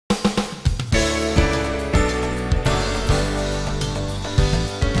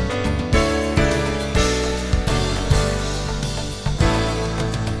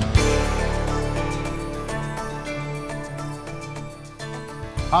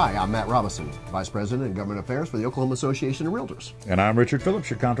Hi, I'm Matt Robison, Vice President of Government Affairs for the Oklahoma Association of Realtors. And I'm Richard Phillips,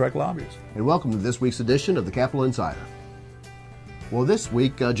 your contract lobbyist. And welcome to this week's edition of the Capital Insider. Well, this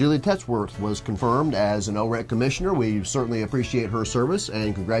week, Julie Tetzworth was confirmed as an OREC Commissioner. We certainly appreciate her service,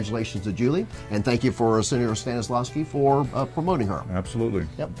 and congratulations to Julie. And thank you for Senator Stanislawski for promoting her. Absolutely.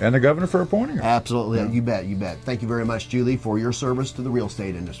 Yep. And the governor for appointing her. Absolutely. Yeah. You bet, you bet. Thank you very much, Julie, for your service to the real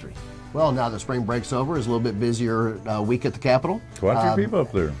estate industry. Well, now that spring break's over, it's a little bit busier week at the Capitol. Quite a few people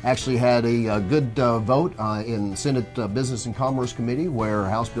up there. Actually had a good vote in Senate Business and Commerce Committee, where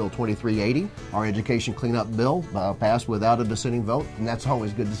House Bill 2380, our education cleanup bill, passed without a dissenting vote, and that's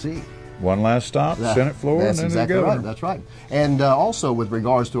always good to see. One last stop, Senate floor, and then exactly the governor. Right. That's right. And also with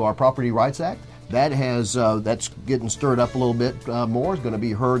regards to our Property Rights Act, that has that's getting stirred up a little bit more. It's going to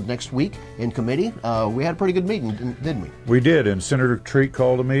be heard next week in committee. We had a pretty good meeting, didn't we? We did, and Senator Treat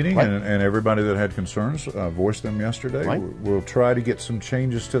called a meeting, right. and everybody that had concerns voiced them yesterday. Right. We'll try to get some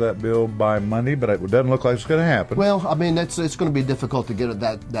changes to that bill by Monday, but it doesn't look like it's going to happen. Well, I mean, it's going to be difficult to get it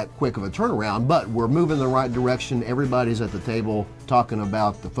that quick of a turnaround, but we're moving in the right direction. Everybody's at the table talking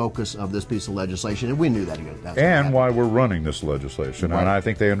about the focus of this piece of legislation, and we knew that. And why we're running this legislation, right. And I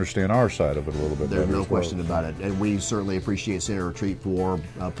think they understand our side of it a little bit. There's no question about it, and we certainly appreciate Senator Treat for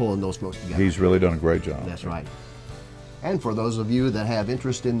pulling those folks together. He's really done a great job. That's right. And for those of you that have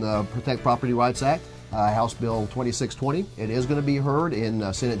interest in the Protect Property Rights Act, House Bill 2620, it is going to be heard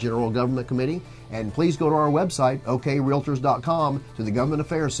in Senate General Government Committee. And please go to our website, okrealtors.com, to the Government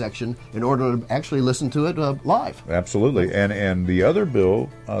Affairs section in order to actually listen to it live. Absolutely. And the other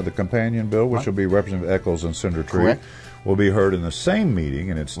bill, the companion bill, which will be Representative Eccles and Senator Treat, correct, will be heard in the same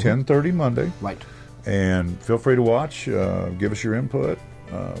meeting, and it's 10:30 Monday. Right. And feel free to watch, give us your input.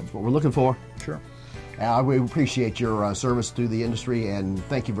 That's what we're looking for. Sure. We appreciate your service to the industry, and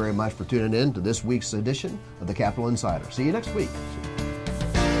thank you very much for tuning in to this week's edition of the Capital Insider. See you next week.